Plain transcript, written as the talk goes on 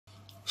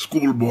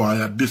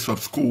schoolboy at this up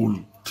school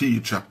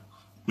teacher.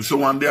 We saw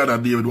one the other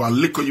day with one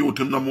little youth,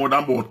 him no more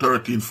than about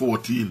 13,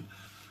 14.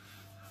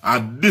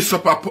 And this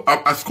up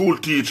a school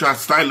teacher,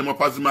 style him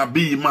up as him a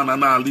B man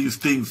and all these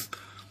things.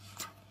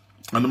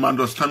 And the man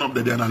just stand up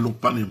there and I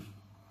look at him.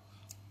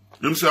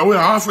 Him say, well,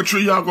 half a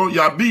 3 years ago,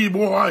 you're a B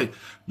boy.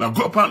 Now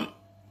go up and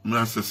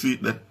I say, see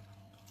it there.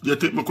 You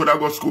think me could have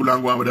go to school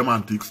and go on with them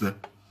antics there?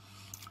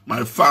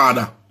 My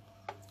father,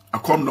 I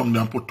come down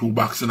there and put 2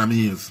 boxes in my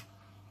ears.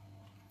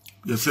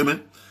 You see me?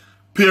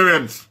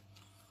 Parents,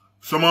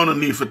 someone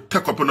need to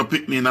take up on a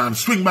picnic and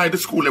swing by the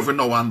school every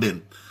now and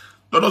then.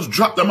 They just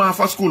drop them off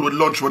at school with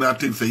lunch when I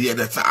think say, yeah,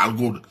 that's all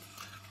good.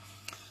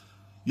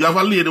 You have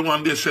a lady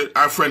one day,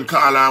 our friend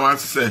call her and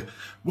say,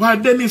 why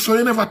Dennis, so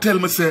you never tell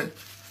me, say,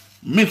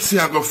 Mitzi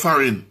I go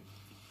foreign.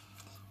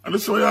 And they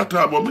say, what you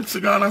talk about? Mitzi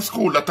go to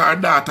school, that our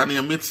daughter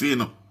named Mitzi, you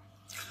know.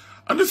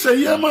 And they say,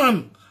 yeah,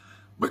 man,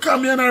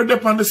 because me and her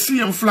dep on the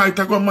same flight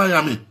I go to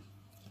Miami.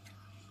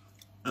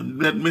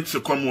 And then Mitzi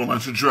come home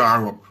and she draw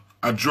her up.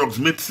 Her drugs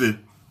Mitzi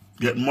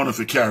get money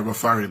for carry go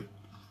foreign.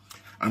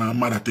 And her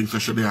mother thinks that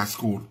she be at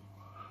school.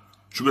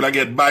 She gonna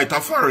get bite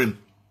of foreign.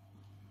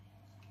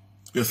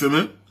 You see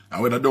me?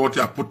 And when the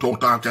daughter put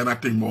out all kind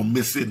of thing about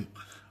missing,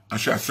 and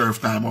she serve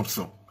time up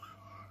so.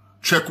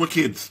 Check with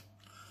kids.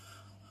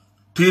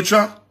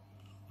 Teacher,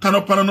 turn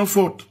up on her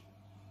foot.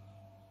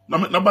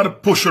 Don't make nobody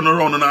pushing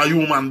around on a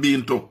human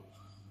being too.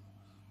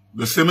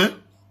 You see me?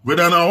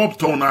 Whether in a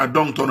uptown or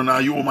downtown on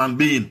a human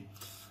being.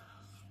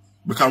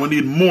 Because we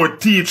need more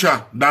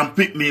teacher than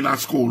picnic in a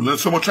school. And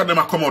so much of them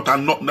are come out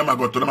and nothing them are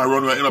go to them are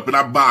run end up in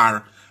a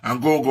bar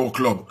and go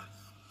club.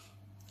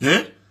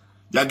 Eh?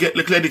 You get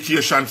little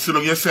education, sit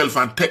on yourself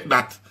and take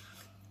that.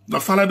 Now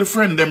follow the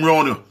friend them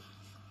round you.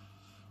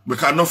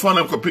 Because no fun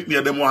them can pick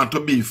near them want to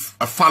be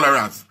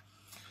followers.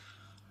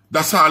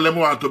 That's all them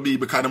want to be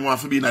because them want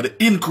to be in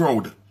the in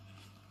crowd.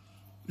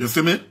 You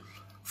see me?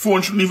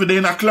 Phone shouldn't even be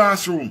in a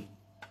classroom.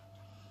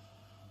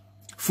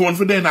 Phone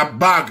for them in a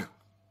bag.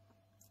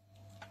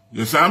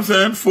 You see what I'm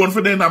saying? Phone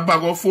for them in a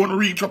bag or phone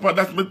reach up and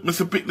that's me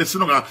say pick this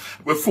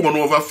with phone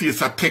over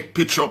face, I take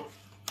picture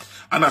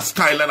and a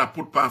style and I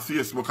put on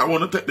Facebook. I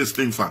want to take this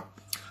thing for.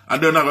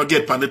 And then I go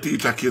get on the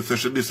teacher case say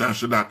she this and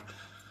she that.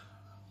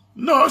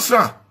 No,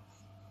 sir.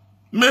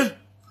 Me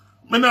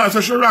not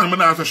say she wrong, me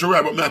not say she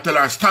right, but me I tell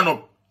her stand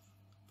up.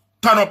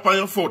 Stand up on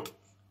your foot.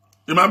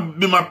 You might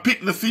be my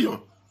picnic for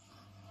you.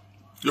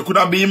 You could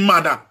have been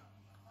mother.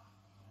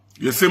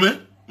 You see me?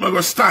 I'm going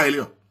to style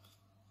you.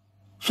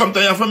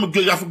 Sometimes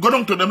you have to go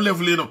down to them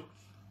level, you know.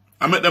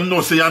 I make them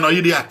know, say you're no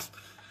idiot.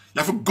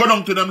 You have to go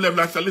down to them level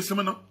and say, listen,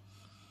 me no.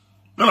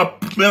 You're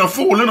not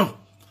fool, you know.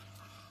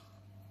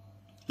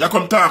 You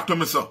come talk to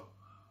me, sir.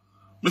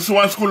 Me see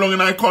one school long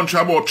in our country,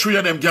 about 3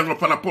 of them gang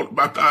up on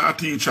a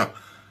teacher.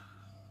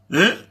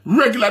 Eh?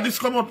 Regular this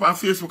come up on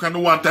Facebook and the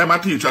one time a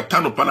teacher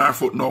turn up on her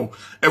foot now.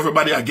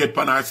 Everybody I get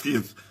on her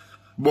skills.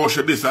 But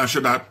she this and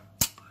she that.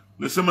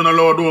 Listen, me no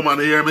Lord woman,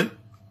 you hear me?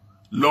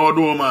 Lord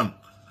woman.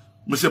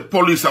 Me say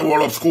police are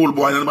all up school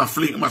boy and I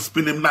fling him, I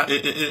spin him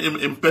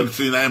in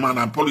pencil in him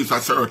and police are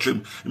search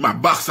him. In my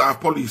box of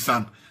police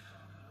and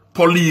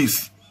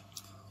police.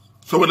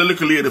 So when the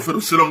little lady for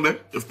to sit down there,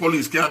 if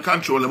police can't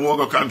control them, we're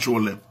going to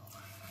control them.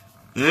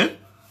 Eh?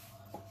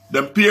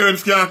 Them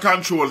parents can't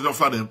control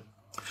enough of them.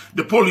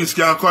 The police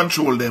can't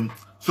control them.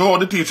 So how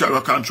the teacher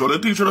will control? The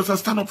teacher does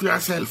stand up for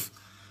yourself.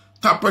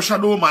 Top pressure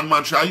no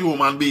man, she's a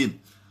human being.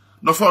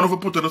 No fun of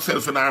putting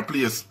yourself in our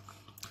place.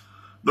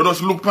 Don't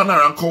just look upon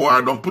her and cover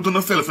her. Don't put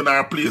yourself in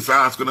our place and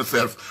ask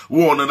yourself,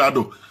 what did I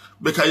do?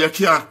 Because you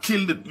can't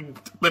kill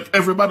but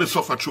everybody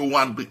suffer through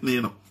one picnic,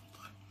 you know.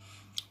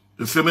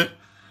 You see me?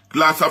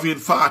 Glass of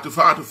 40,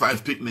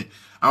 45 picnic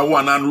and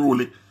one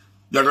unruly.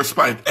 You're going to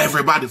spite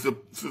everybody for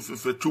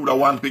through the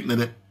one picnic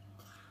there.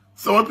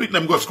 So when people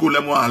them go to school,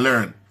 them want to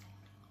learn.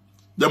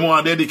 Them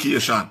want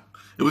education.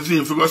 It was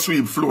even if you go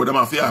sweep floor, them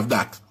have to have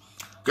that.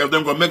 Because if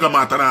them go make a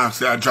matter and ask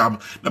their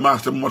job, them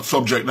ask them what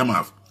subject them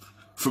have.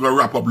 If you go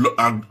wrap up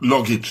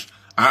luggage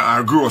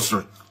or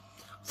grocery.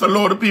 So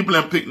load the people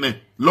in picnic.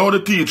 Load the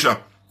teacher.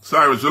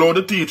 Sorry, load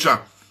the teacher.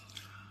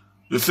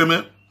 You see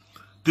me?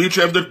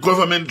 Teacher, if the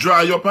government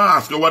dry you up and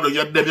ask you what do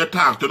you then you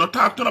talk to. Don't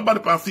talk to nobody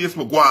on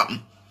Facebook. What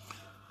happen?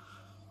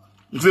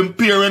 If them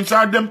parents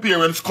or them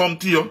parents come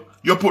to you,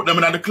 you put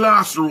them in the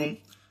classroom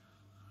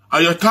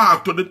and you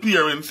talk to the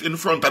parents in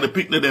front of the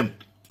picnic them.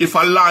 If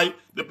I lie,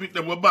 the picnic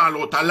them will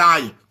ball out a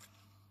lie.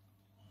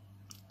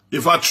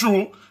 If I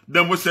true,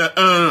 them will say,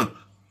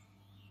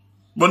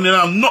 But they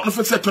have nothing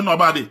to say to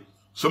nobody.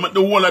 So make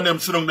the whole of them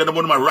sit down there, they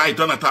want to write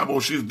on the talk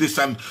about she's this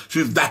and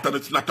she's that and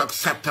it's not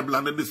acceptable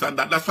and this and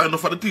that. That's why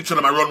enough for the teacher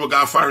them I run with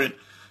God foreign.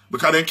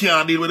 Because they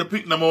can't deal with the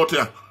picnic them out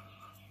here.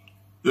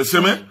 You see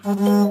me?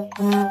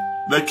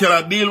 They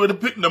cannot deal with the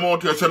picnic them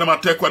out here, so they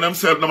take one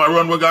themselves, they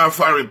run with God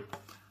foreign.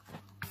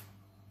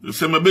 You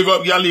see me? Big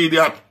up your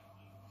idiot.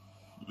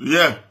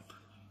 Yeah.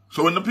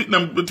 So when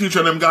the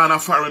teacher them gone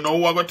foreign, now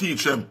who are going to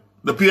teach them?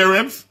 The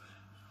parents?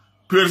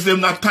 Parents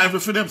them not time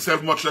for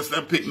themselves, much less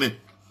them picnic.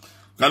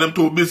 Because them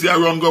too busy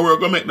around go work,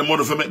 go make the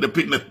money for make the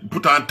picnic,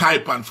 put on tie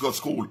pants, go to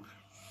school.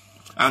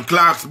 And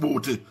Clark's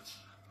booty.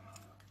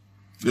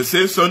 You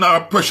see, so now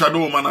pressure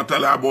though, man, I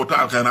tell you about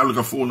all kind of look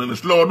at phone in the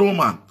slow though,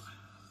 man.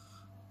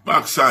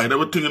 Backside,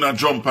 everything in a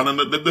jump, and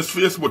this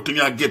Facebook thing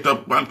I get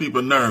up on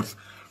people's nerves.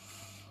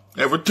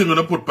 Everything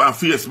you put on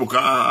Facebook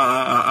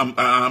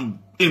and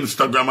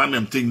Instagram and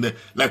them thing there,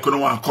 like you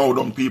don't want to call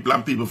down people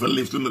and people for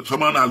live.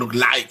 Some of them look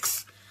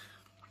likes.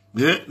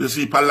 Yeah, you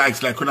see people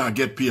likes like you don't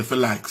get paid for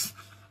likes.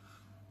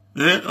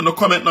 Yeah, and the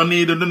comment no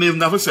need, you don't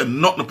even have to say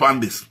nothing upon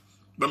this.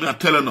 But me I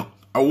tell you no,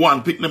 I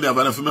want pick me up,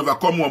 and if I ever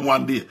come home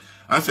one day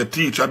and say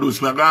teacher do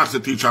this, me I go ask the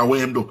teacher what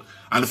him do.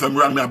 And if I'm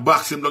wrong, me I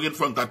box him down in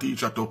front of the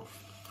teacher too.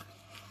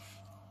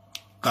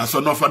 Because so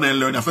enough of them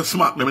learn, if I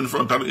smack them in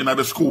front of in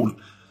the school.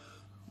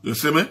 You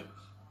see me?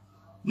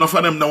 Enough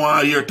of them don't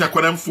want to hear, take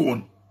with them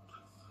phone.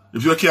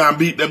 If you can't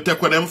beat them,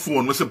 take with them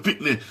phone. We say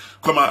picnic,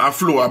 come and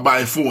floor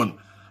buy phone.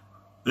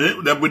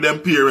 Them with them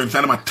parents,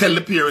 and them tell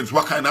the parents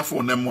what kind of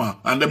phone them want.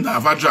 And them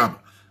not have a job.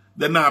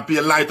 They not pay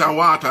light and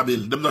water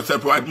bill. Them not say,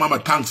 right, mama,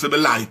 thanks to the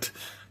light.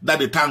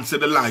 Daddy, thanks to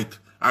the light.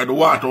 Or the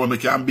water when they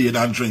can bathe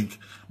and drink.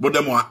 But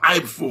them want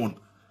iPhone.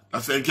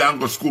 That's why you can't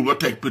go to school, go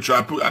take picture,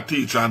 a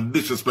teacher and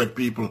disrespect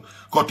people.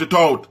 Cut it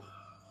out.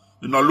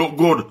 You know, look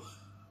good.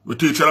 We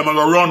teach them to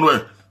go run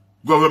where.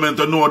 Government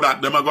to know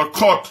that them are going to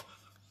cut.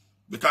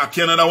 Because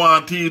Canada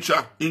want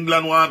teacher,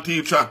 England want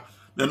teacher.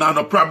 They not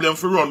no problem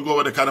for run go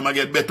over there because they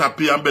get better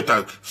pay and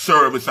better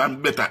service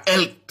and better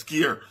health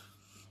care.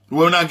 We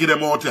will not give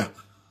them out here.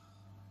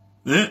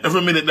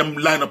 Every minute them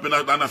line up in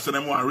that and I say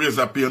them want to raise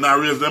their pay. Not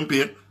raise them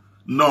pay.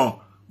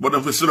 No. But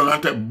if we sit down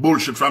and take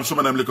bullshit from some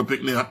of them little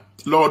picnic,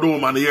 Lord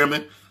Oman, you hear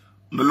me?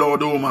 The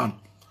Lord Oman.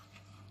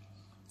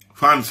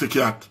 Fancy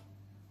cat.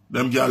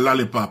 Them get a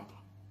lollipop.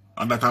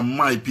 And that are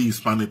my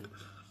piece on it.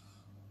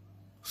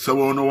 So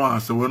we don't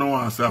want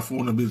to say I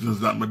phone the business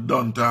that me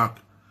done talk.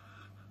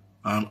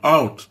 I'm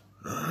out.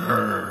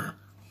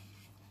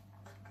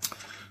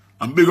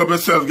 And big up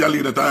yourself, girl,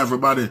 leader to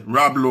everybody.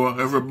 Rob Lowe,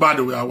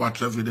 everybody we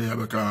watch every day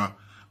because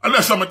and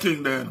that's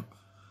something there.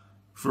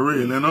 For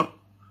real, you know?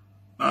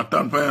 I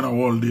can't pay no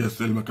whole day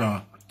still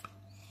because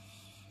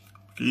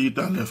he eat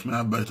and left me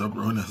a bite of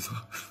brownie. So.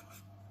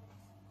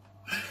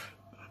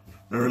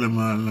 Early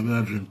man, let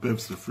me drink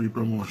Pepsi, free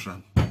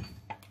promotion.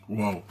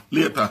 Wow.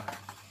 Later.